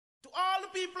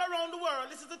people around the world,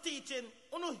 this is the teaching.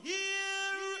 Uno hear.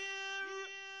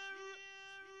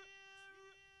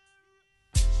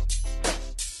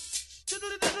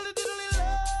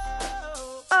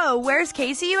 Oh, where's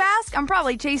Casey, you ask? I'm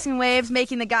probably chasing waves,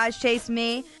 making the guys chase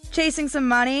me, chasing some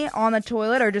money on the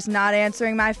toilet, or just not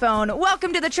answering my phone.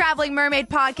 Welcome to the Traveling Mermaid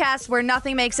Podcast, where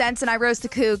nothing makes sense and I roast the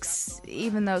kooks,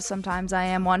 even though sometimes I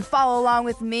am one. Follow along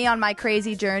with me on my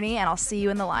crazy journey, and I'll see you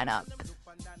in the lineup.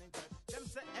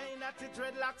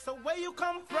 Dreadlocks, so where you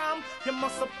come from? You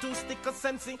must have two stick of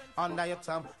sensei under your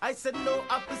tongue. I said no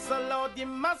officer, Lord, you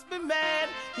must be mad.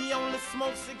 He only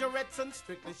smokes cigarettes and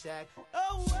strictly shag.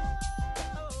 Oh, whoa.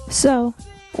 So,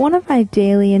 one of my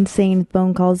daily insane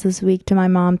phone calls this week to my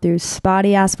mom through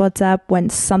spotty ass WhatsApp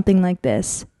went something like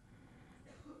this.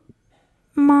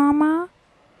 Mama,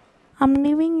 I'm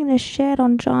living in a shed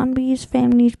on John B's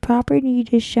family's property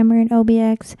to Shimmer and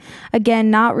OBX. Again,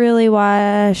 not really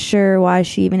sure why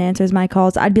she even answers my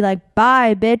calls. I'd be like,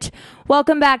 bye, bitch.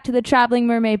 Welcome back to the Traveling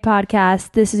Mermaid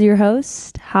Podcast. This is your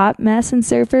host, hot mess and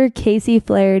surfer, Casey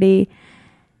Flaherty.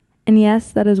 And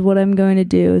yes, that is what I'm going to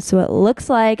do. So it looks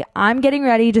like I'm getting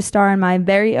ready to star in my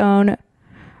very own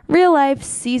real life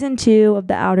season 2 of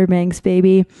The Outer Banks,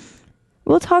 baby.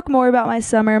 We'll talk more about my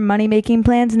summer money-making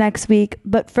plans next week,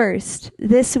 but first,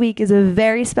 this week is a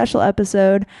very special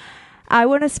episode. I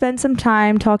want to spend some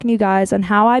time talking to you guys on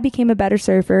how I became a better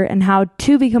surfer and how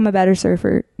to become a better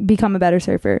surfer.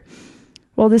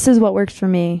 Well, this is what works for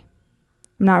me.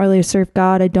 I'm not really a surf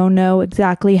god. I don't know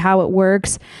exactly how it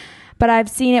works, but I've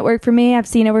seen it work for me. I've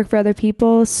seen it work for other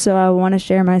people, so I want to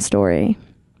share my story.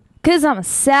 Cause I'm a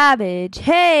savage.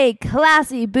 Hey,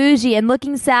 classy, bougie, and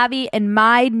looking savvy in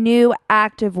my new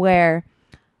activewear.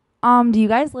 Do you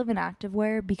guys live in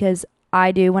activewear? Because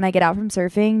I do when I get out from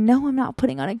surfing. No, I'm not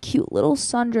putting on a cute little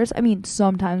sundress. I mean,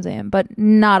 sometimes I am, but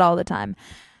not all the time.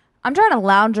 I'm trying to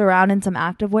lounge around in some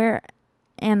activewear,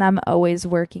 and I'm always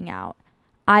working out.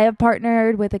 I have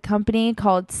partnered with a company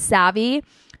called Savvy,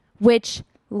 which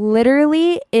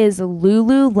literally is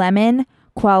Lululemon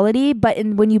quality, but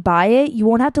when you buy it, you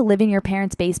won't have to live in your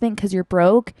parents' basement because you're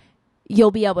broke. You'll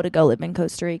be able to go live in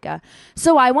Costa Rica.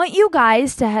 So I want you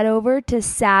guys to head over to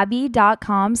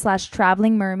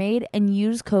savvy.com/travelingmermaid and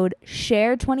use code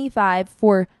SHARE25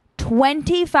 for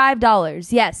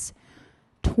 $25. Yes,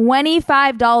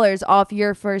 $25 off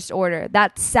your first order.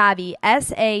 That's Savvy,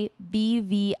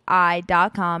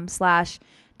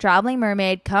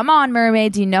 SAVVI.com/travelingmermaid. Come on,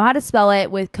 mermaids, you know how to spell it,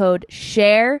 with code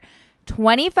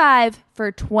SHARE25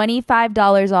 for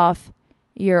 $25 off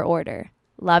your order.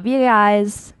 Love you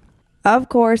guys. Of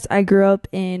course, I grew up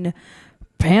in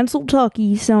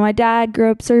Pennsylvania, so my dad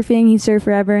grew up surfing. He surfed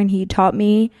forever, and he taught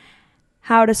me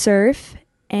how to surf,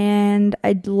 and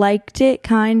I liked it,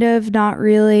 kind of, not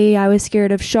really. I was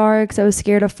scared of sharks. I was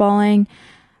scared of falling,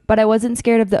 but I wasn't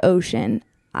scared of the ocean.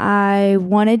 I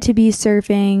wanted to be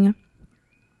surfing,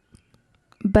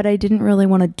 but I didn't really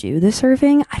want to do the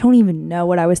surfing. I don't even know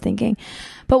what I was thinking.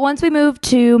 But once we moved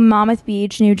to Monmouth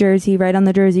Beach, New Jersey, right on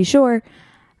the Jersey Shore,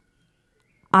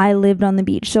 I lived on the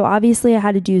beach. So obviously I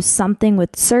had to do something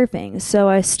with surfing. So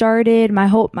I started,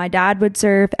 my dad would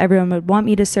surf, everyone would want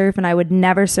me to surf, and I would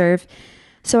never surf.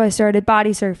 So I started body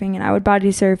surfing, and I would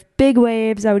body surf big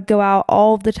waves. I would go out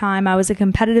all the time. I was a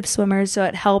competitive swimmer, so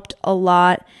it helped a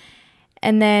lot.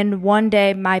 And then one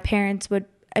day my parents would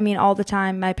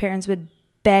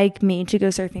beg me to go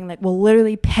surfing, like, we'll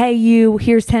literally pay you,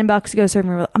 here's $10 to go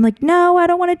surfing. I'm like, no, I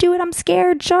don't want to do it, I'm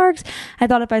scared, sharks. I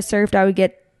thought if I surfed I would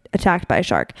get attacked by a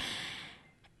shark.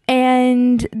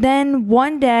 And then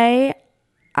one day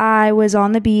I was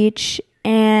on the beach,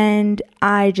 and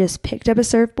I just picked up a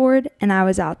surfboard, and I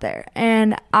was out there,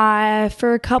 and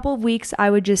for a couple of weeks I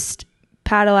would just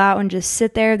paddle out and just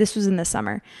sit there. This was in the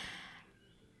summer,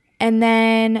 and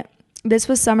then this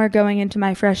was summer going into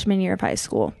my freshman year of high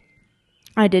school.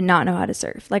 I did not know how to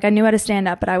surf. Like, I knew how to stand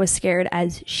up, but I was scared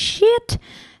as shit.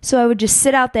 So I would just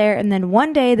sit out there. And then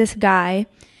one day this guy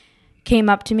came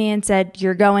up to me and said,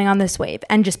 you're going on this wave,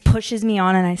 and just pushes me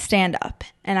on, and I stand up.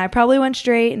 And I probably went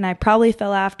straight, and I probably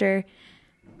fell after,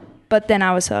 but then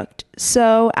I was hooked.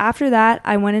 So after that,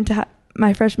 I went into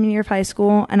my freshman year of high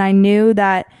school, and I knew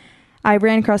that I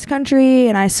ran cross country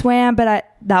and I swam, but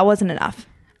that wasn't enough.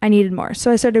 I needed more.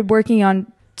 So I started working on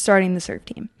starting the surf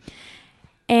team.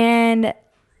 And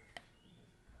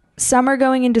summer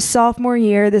going into sophomore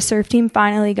year, the surf team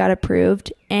finally got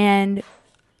approved, and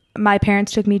my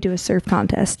parents took me to a surf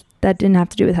contest that didn't have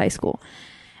to do with high school.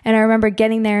 And I remember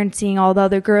getting there and seeing all the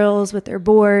other girls with their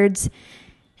boards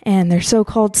and their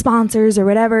so-called sponsors or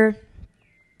whatever.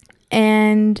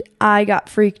 and I got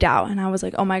freaked out, and I was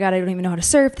like, oh my God, I don't even know how to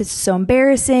surf. This is so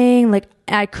embarrassing. Like,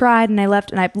 I cried and I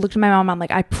left, and I looked at my mom. I'm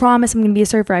like, I promise I'm going to be a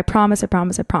surfer. I promise.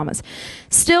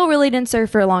 Still really didn't surf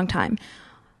for a long time.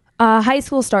 High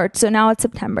school starts. So now it's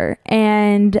September,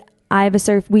 and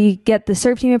we get the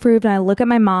surf team approved, and I look at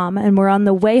my mom, and we're on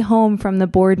the way home from the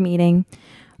board meeting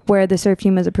where the surf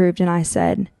team was approved. And I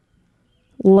said,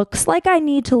 looks like I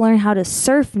need to learn how to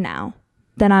surf now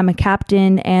that I'm a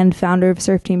captain and founder of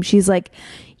surf team. She's like,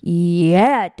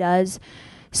 yeah, it does.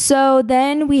 So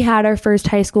then we had our first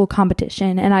high school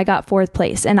competition, and I got 4th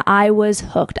place, and I was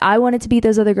hooked. I wanted to beat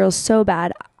those other girls so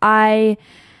bad. I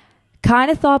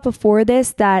kind of thought before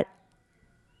this that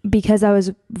because I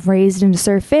was raised in a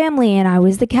surf family and I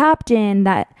was the captain,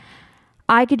 that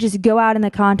I could just go out in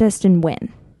the contest and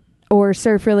win, or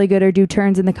surf really good, or do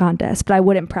turns in the contest, but I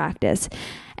wouldn't practice.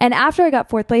 And after I got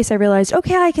 4th place, I realized,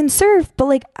 okay, I can surf, but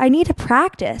like, I need to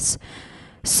practice.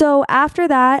 So after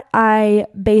that, I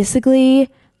basically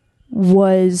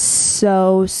was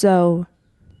so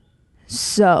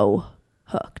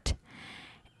hooked.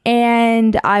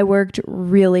 And I worked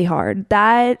really hard.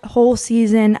 That whole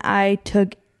season, I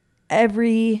took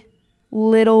every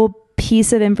little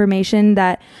piece of information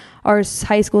that our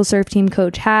high school surf team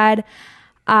coach had.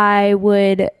 I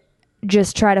would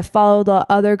just try to follow the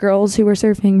other girls who were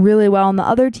surfing really well on the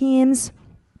other teams.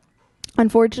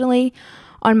 Unfortunately,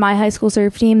 on my high school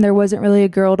surf team, there wasn't really a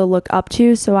girl to look up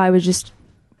to, so I was just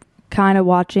kind of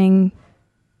watching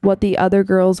what the other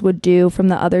girls would do from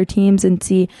the other teams and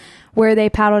see where they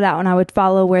paddled out, and I would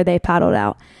follow where they paddled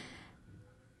out.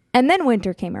 And then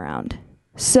winter came around.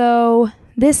 So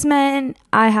this meant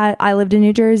I lived in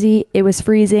New Jersey. It was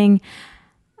freezing.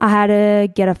 I had to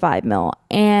get a 5 mil,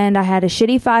 and I had a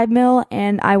shitty 5 mil,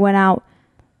 and I went out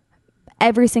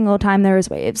every single time there was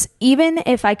waves. Even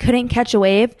if I couldn't catch a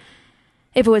wave,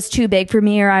 if it was too big for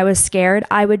me or I was scared,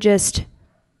 I would just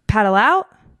paddle out,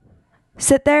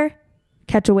 sit there,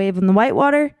 catch a wave in the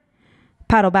whitewater,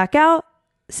 paddle back out,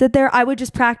 sit there. I would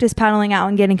just practice paddling out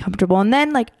and getting comfortable. And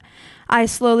then I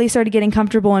slowly started getting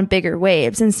comfortable in bigger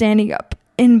waves and standing up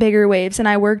in bigger waves. And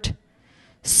I worked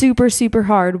super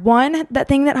hard. That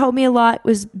thing that helped me a lot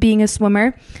was being a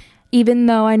swimmer. Even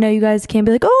though I know you guys can't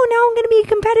be like, oh, now I'm going to be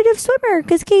a competitive swimmer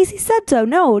because Casey said so.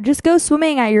 No, just go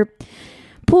swimming at your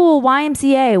pool,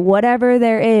 YMCA, whatever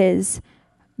there is.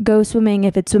 Go swimming.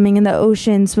 If it's swimming in the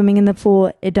ocean, swimming in the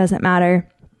pool, it doesn't matter.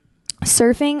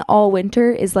 Surfing all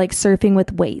winter is like surfing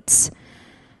with weights.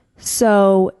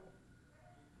 So,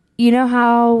 you know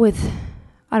how with,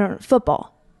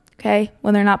 football, okay?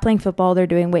 When they're not playing football, they're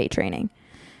doing weight training.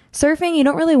 Surfing, you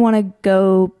don't really want to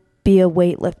go be a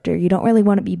weightlifter. You don't really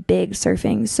want to be big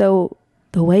surfing. So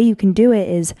the way you can do it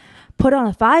is put on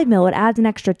a 5 mil. It adds an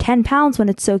extra 10 pounds when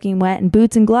it's soaking wet, and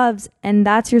boots and gloves, and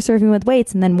that's your surfing with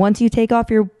weights. And then once you take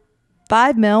off your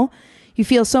 5 mil, you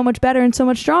feel so much better and so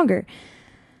much stronger.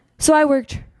 So I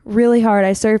worked really hard.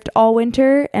 I surfed all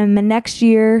winter, and the next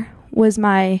year was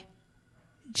my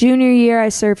junior year. I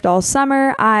surfed all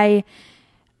summer. I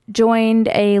joined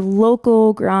a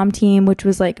local Grom team, which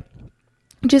was like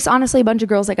just honestly a bunch of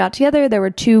girls that got together. There were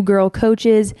 2 girl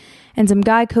coaches and some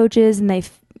guy coaches, and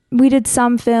we did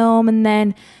some film, and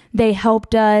then they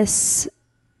helped us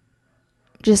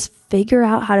just figure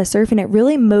out how to surf. And it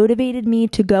really motivated me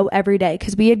to go every day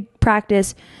because we had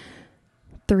practice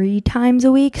 3 times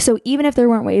a week. So even if there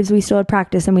weren't waves, we still had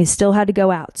practice and we still had to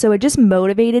go out. So it just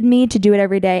motivated me to do it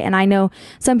every day. And I know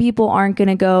some people aren't going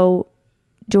to go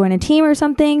join a team or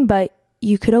something, but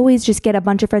you could always just get a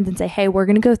bunch of friends and say, hey, we're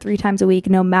going to go 3 times a week,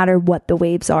 no matter what the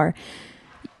waves are.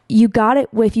 You got it.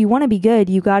 If you want to be good,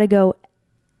 you got to go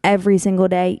every single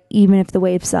day, even if the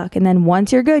waves suck. And then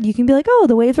once you're good, you can be like, oh,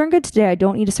 the waves aren't good today, I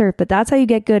don't need to surf. But that's how you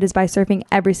get good, is by surfing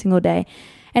every single day.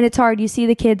 And it's hard. You see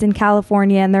the kids in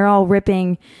California and they're all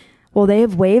ripping. Well, they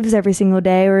have waves every single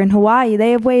day. Or in Hawaii,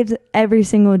 they have waves every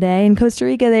single day. In Costa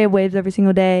Rica, they have waves every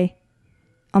single day.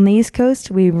 On the East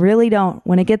Coast, we really don't.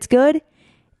 When it gets good,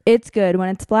 it's good. When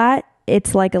it's flat,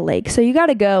 it's like a lake. So you got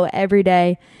to go every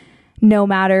day, no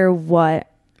matter what.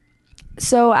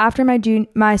 So after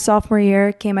my sophomore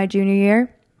year came my junior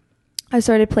year, I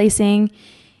started placing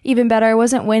even better. I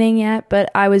wasn't winning yet,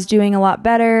 but I was doing a lot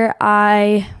better.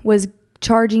 I was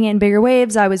charging in bigger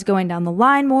waves. I was going down the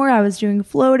line more. I was doing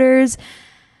floaters,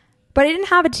 but I didn't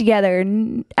have it together.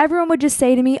 And everyone would just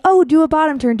say to me, oh, do a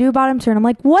bottom turn, do a bottom turn. I'm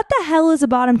like, what the hell is a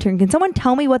bottom turn? Can someone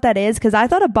tell me what that is? Because I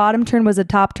thought a bottom turn was a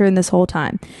top turn this whole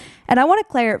time. And I want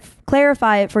to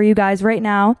clarify it for you guys right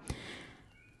now.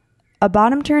 A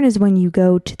bottom turn is when you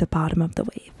go to the bottom of the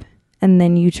wave and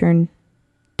then you turn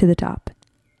to the top.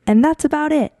 And that's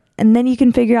about it. And then you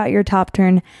can figure out your top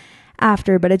turn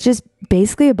after, but it's just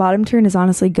basically a bottom turn is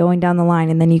honestly going down the line,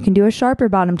 and then you can do a sharper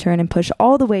bottom turn and push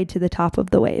all the way to the top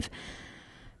of the wave.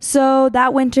 So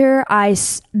that winter,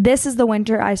 this is the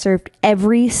winter I surfed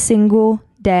every single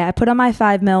day. I put on my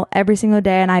 5 mil every single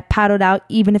day, and I paddled out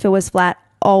even if it was flat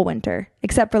all winter,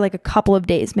 except for like a couple of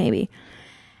days maybe.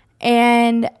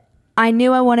 And I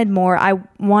knew I wanted more. I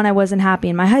wasn't happy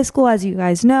in my high school, as you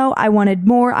guys know. I wanted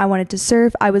more. I wanted to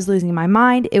surf. I was losing my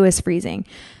mind. It was freezing.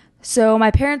 So my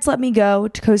parents let me go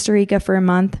to Costa Rica for a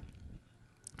month,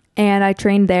 and I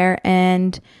trained there.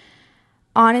 And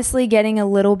honestly, getting a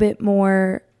little bit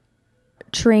more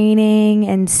training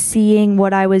and seeing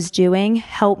what I was doing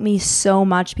helped me so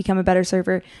much become a better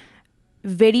surfer.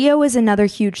 Video is another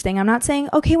huge thing. I'm not saying,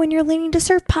 okay, when you're learning to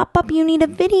surf pop up, you need a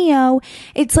video.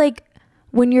 It's like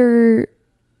when you're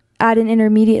at an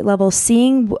intermediate level,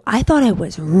 I thought I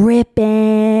was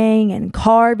ripping and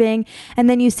carving, and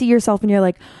then you see yourself and you're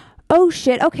like, oh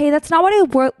shit, okay, that's not what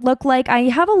I look like. I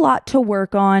have a lot to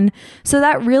work on. So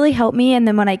that really helped me. And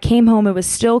then when I came home, it was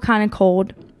still kind of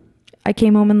cold. I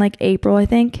came home in like April, I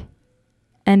think,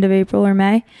 end of April or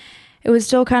May. It was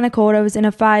still kind of cold. I was in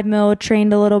a 5 mil,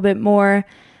 trained a little bit more.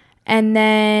 And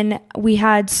then we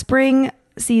had spring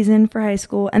season for high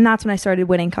school, and that's when I started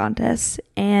winning contests.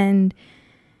 And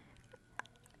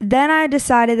then I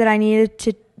decided that I needed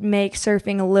to make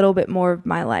surfing a little bit more of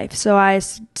my life. So I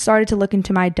started to look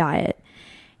into my diet.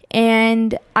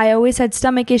 And I always had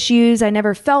stomach issues. I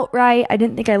never felt right. I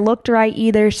didn't think I looked right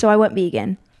either. So I went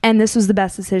vegan. And this was the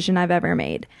best decision I've ever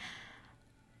made.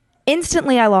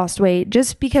 Instantly, I lost weight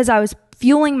just because I was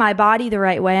fueling my body the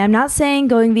right way. I'm not saying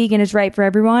going vegan is right for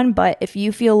everyone, but if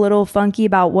you feel a little funky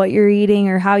about what you're eating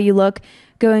or how you look,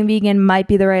 going vegan might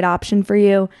be the right option for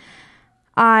you.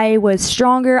 I was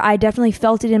stronger. I definitely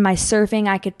felt it in my surfing.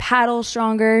 I could paddle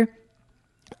stronger.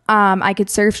 I could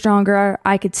surf stronger.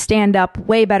 I could stand up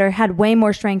way better, had way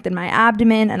more strength in my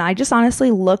abdomen, and I just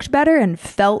honestly looked better and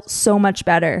felt so much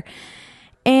better.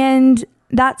 And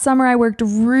that summer I worked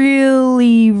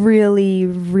really, really,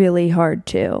 really hard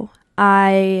too.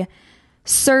 I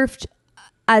surfed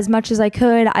as much as I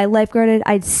could. I lifeguarded.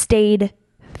 I stayed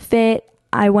fit.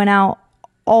 I went out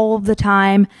all of the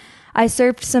time. I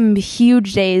surfed some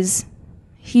huge days,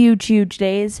 huge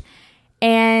days.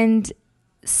 And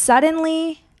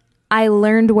suddenly I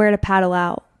learned where to paddle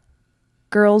out.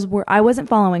 I wasn't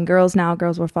following girls now.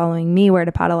 Girls were following me where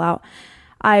to paddle out.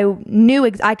 I knew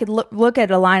I could look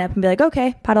at a lineup and be like,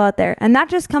 okay, paddle out there. And that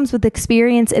just comes with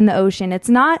experience in the ocean. It's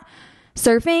not,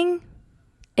 surfing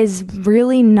is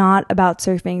really not about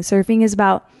surfing. Surfing is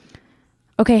about,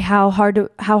 okay, how hard do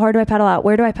I paddle out?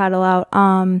 Where do I paddle out?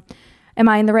 Am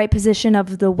I in the right position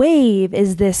of the wave?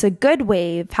 Is this a good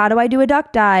wave? How do I do a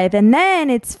duck dive? And then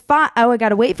it's fine. Oh, I got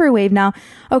to wait for a wave now.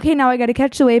 Okay, now I got to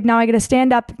catch the wave. Now I got to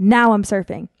stand up. Now I'm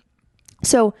surfing.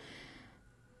 So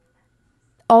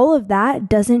all of that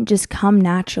doesn't just come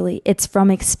naturally. It's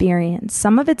from experience.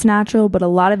 Some of it's natural, but a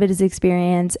lot of it is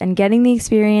experience. And getting the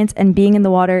experience and being in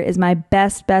the water is my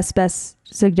best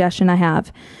suggestion I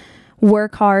have.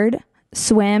 Work hard,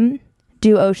 swim,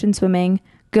 do ocean swimming,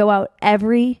 go out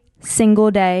every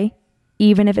single day,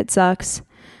 even if it sucks.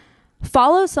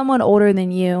 Follow someone older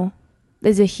than you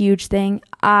is a huge thing.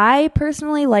 I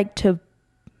personally like the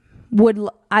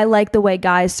way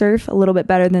guys surf a little bit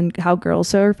better than how girls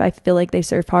surf. I feel like they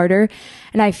surf harder.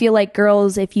 And I feel like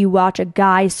girls, if you watch a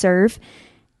guy surf,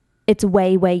 it's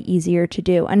way easier to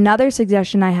do. Another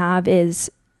suggestion I have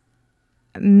is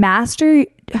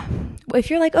if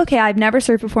you're like, okay, I've never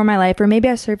surfed before in my life, or maybe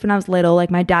I surfed when I was little,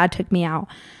 like my dad took me out,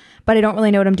 but I don't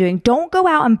really know what I'm doing. Don't go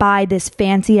out and buy this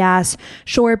fancy ass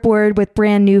shortboard with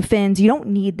brand new fins. You don't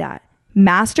need that.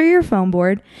 Master your foam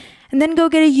board and then go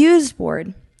get a used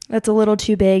board that's a little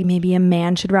too big. Maybe a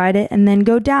man should ride it, and then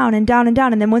go down and down and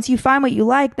down. And then once you find what you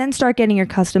like, then start getting your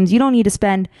customs. You don't need to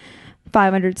spend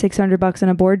 $500, $600 on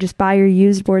a board. Just buy your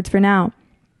used boards for now.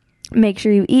 Make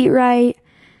sure you eat right.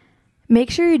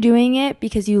 Make sure you're doing it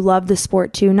because you love the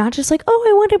sport too. Not just like, oh,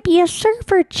 I want to be a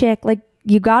surfer chick. Like,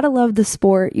 you got to love the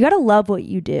sport. You got to love what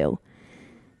you do.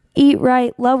 Eat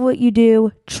right, love what you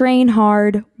do, train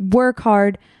hard, work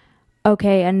hard.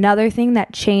 Okay, another thing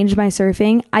that changed my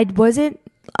surfing, I wasn't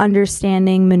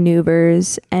understanding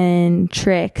maneuvers and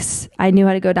tricks. I knew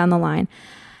how to go down the line.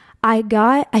 I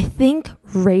think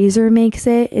Razor makes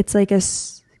it. It's like a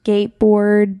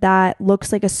skateboard that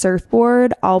looks like a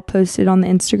surfboard. I'll post it on the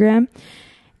Instagram.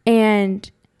 And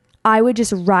I would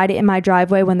just ride it in my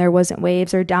driveway when there wasn't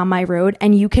waves or down my road,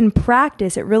 and you can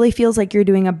practice. It really feels like you're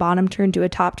doing a bottom turn to a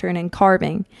top turn and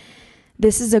carving.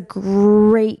 This is a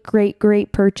great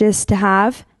purchase to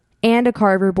have, and a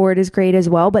carver board is great as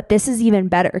well, but this is even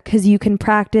better because you can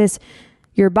practice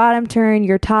your bottom turn,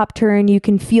 your top turn. You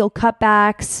can feel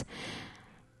cutbacks.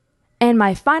 And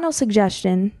my final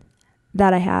suggestion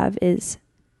that I have is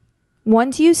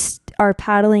once you are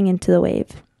paddling into the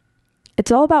wave,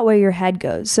 it's all about where your head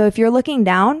goes. So if you're looking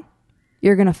down,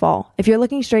 you're going to fall. If you're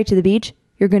looking straight to the beach,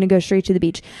 you're going to go straight to the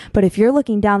beach. But if you're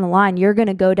looking down the line, you're going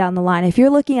to go down the line. If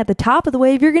you're looking at the top of the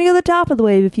wave, you're going to go to the top of the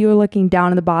wave. If you're looking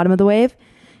down at the bottom of the wave,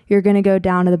 you're going to go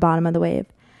down to the bottom of the wave.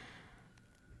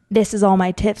 This is all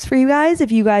my tips for you guys.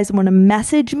 If you guys want to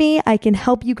message me, I can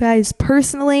help you guys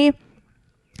personally.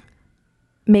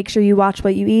 Make sure you watch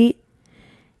what you eat.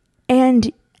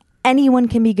 And anyone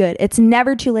can be good. It's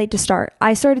never too late to start.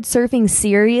 I started surfing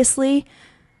seriously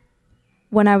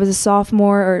when I was a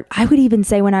sophomore, or I would even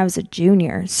say when I was a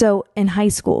junior, so in high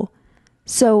school.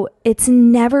 So it's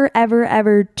never, ever,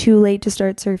 ever too late to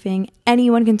start surfing.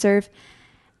 Anyone can surf.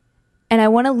 And I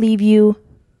want to leave you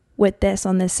with this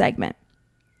on this segment.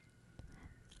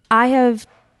 I have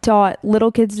taught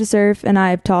little kids to surf, and I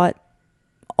have taught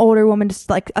older women,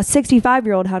 like a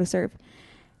 65-year-old, how to surf.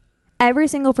 Every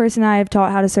single person I have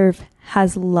taught how to surf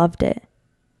has loved it.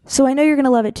 So I know you're going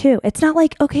to love it too. It's not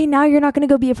like, okay, now you're not going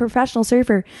to go be a professional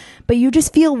surfer, but you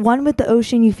just feel one with the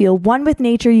ocean. You feel one with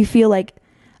nature. You feel like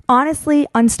honestly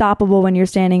unstoppable when you're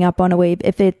standing up on a wave.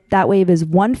 If that wave is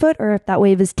 1 foot or if that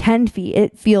wave is 10 feet,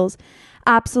 it feels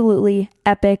absolutely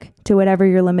epic to whatever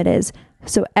your limit is.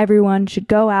 So everyone should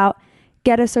go out,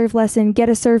 get a surf lesson, get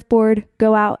a surfboard,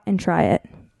 go out and try it.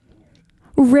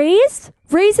 Raise?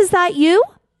 Raise, is that you?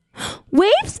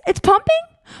 Waves? It's pumping?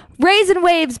 Raise and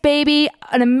Waves, baby.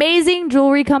 An amazing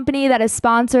jewelry company that is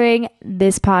sponsoring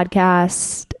this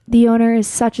podcast. The owner is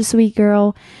such a sweet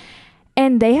girl.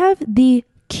 And they have the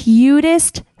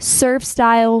cutest surf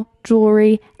style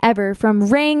jewelry ever. From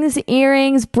rings,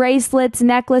 earrings, bracelets,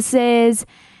 necklaces.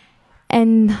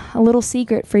 And a little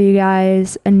secret for you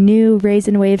guys. A new Raise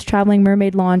and Waves Traveling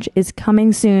Mermaid launch is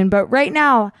coming soon. But right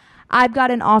now, I've got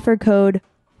an offer code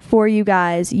for you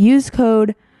guys. Use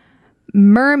code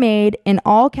MERMAID in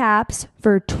all caps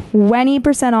for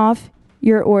 20% off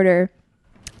your order.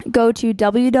 Go to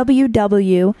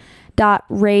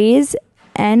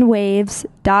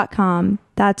www.raiseandwaves.com.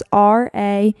 That's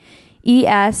RAES,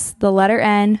 the letter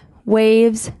N,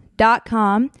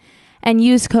 waves.com, and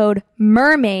use code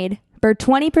MERMAID for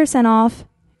 20% off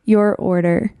your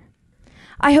order.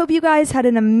 I hope you guys had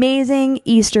an amazing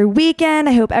Easter weekend.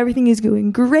 I hope everything is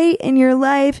going great in your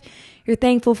life. You're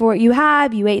thankful for what you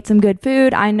have. You ate some good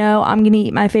food. I know I'm going to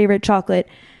eat my favorite chocolate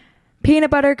peanut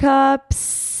butter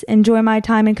cups, enjoy my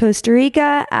time in Costa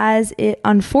Rica as it,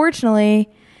 unfortunately,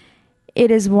 it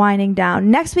is winding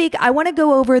down. Next week, I want to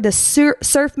go over the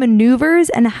surf maneuvers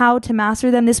and how to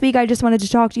master them. This week, I just wanted to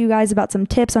talk to you guys about some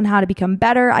tips on how to become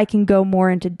better. I can go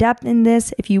more into depth in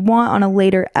this if you want on a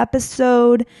later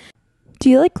episode. Do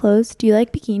you like clothes? Do you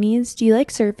like bikinis? Do you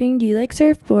like surfing? Do you like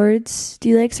surfboards? Do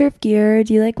you like surf gear?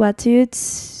 Do you like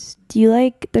wetsuits? Do you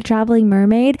like the Traveling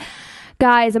Mermaid?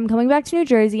 Guys, I'm coming back to New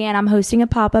Jersey and I'm hosting a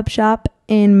pop-up shop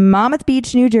in Monmouth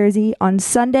Beach, New Jersey on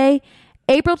Sunday,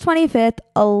 April 25th,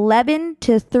 11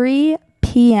 to 3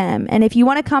 p.m. And if you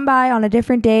want to come by on a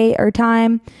different day or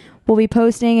time, we'll be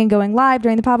posting and going live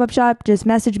during the pop-up shop. Just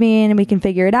message me and we can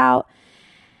figure it out.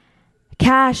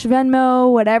 Cash,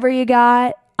 Venmo, whatever you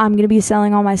got. I'm going to be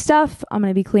selling all my stuff. I'm going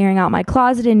to be clearing out my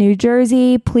closet in New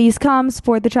Jersey. Please come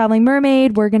support the Traveling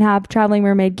Mermaid. We're going to have Traveling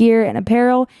Mermaid gear and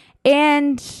apparel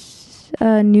and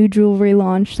a new jewelry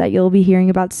launch that you'll be hearing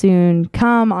about soon.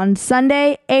 Come on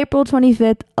Sunday, April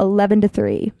 25th, 11 to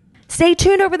 3. Stay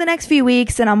tuned over the next few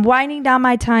weeks, and I'm winding down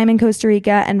my time in Costa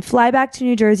Rica and fly back to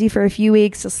New Jersey for a few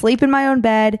weeks to sleep in my own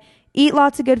bed, eat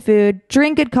lots of good food,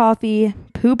 drink good coffee,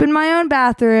 poop in my own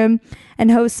bathroom, and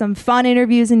host some fun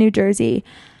interviews in New Jersey.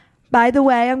 By the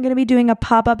way, I'm going to be doing a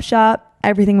pop-up shop.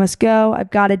 Everything must go. I've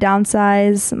got to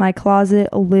downsize my closet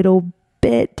a little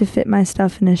bit to fit my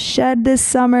stuff in a shed this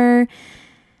summer.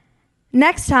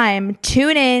 Next time,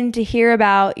 tune in to hear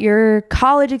about your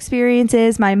college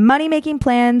experiences, my money-making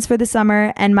plans for the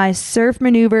summer, and my surf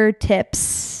maneuver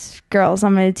tips. Girls,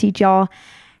 I'm going to teach y'all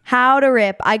how to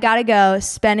rip. I got to go.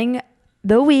 Spending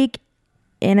the week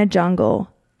in a jungle.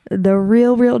 The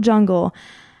real jungle.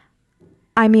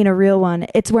 I mean a real one.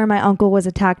 It's where my uncle was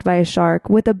attacked by a shark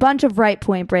with a bunch of right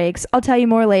point breaks. I'll tell you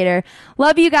more later.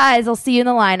 Love you guys. I'll see you in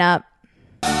the lineup.